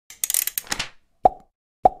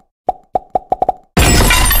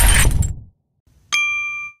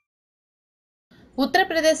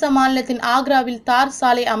உத்தரப்பிரதேச மாநிலத்தின் ஆக்ராவில் தார்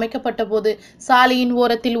சாலை அமைக்கப்பட்ட போது சாலையின்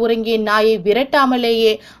ஓரத்தில் உறங்கிய நாயை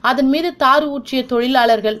விரட்டாமலேயே அதன் மீது தார் ஊற்றிய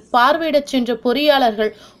தொழிலாளர்கள், பார்வையிடச் சென்ற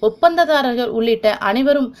பொறியாளர்கள், ஒப்பந்ததாரர்கள் உள்ளிட்ட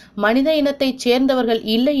அனைவரும் மனித இனத்தைச் சேர்ந்தவர்கள்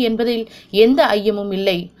இல்லை என்பதில் எந்த ஐயமும்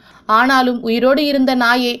இல்லை. ஆனாலும் உயிரோடு இருந்த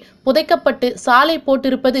நாயே புதைக்கப்பட்டு சாலை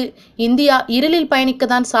போட்டிருப்பது இந்தியா இருளில்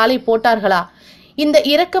பயணிக்கத்தான் சாலை போட்டார்களா? இந்த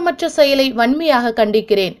இரக்கமற்ற செயலை வன்மையாக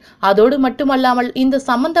கண்டிக்கிறேன். அதோடு மட்டுமல்லாமல் இந்த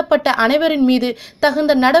சம்பந்தப்பட்ட அனைவரின் மீது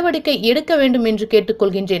தகுந்த நடவடிக்கை எடுக்க வேண்டும் என்று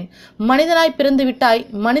கேட்டுக்கொள்கின்றேன். மனிதனாய் பிறந்துவிட்டாய்,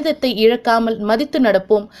 மனிதத்தை இழக்காமல் மதித்து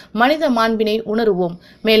நடப்போம், மனித மாண்பினை உணருவோம்.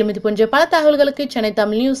 மேலும் இது போன்ற பல தகவல்களுக்கு சென்னை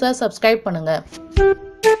தமிழ் நியூஸை சப்ஸ்கிரைப் பண்ணுங்க.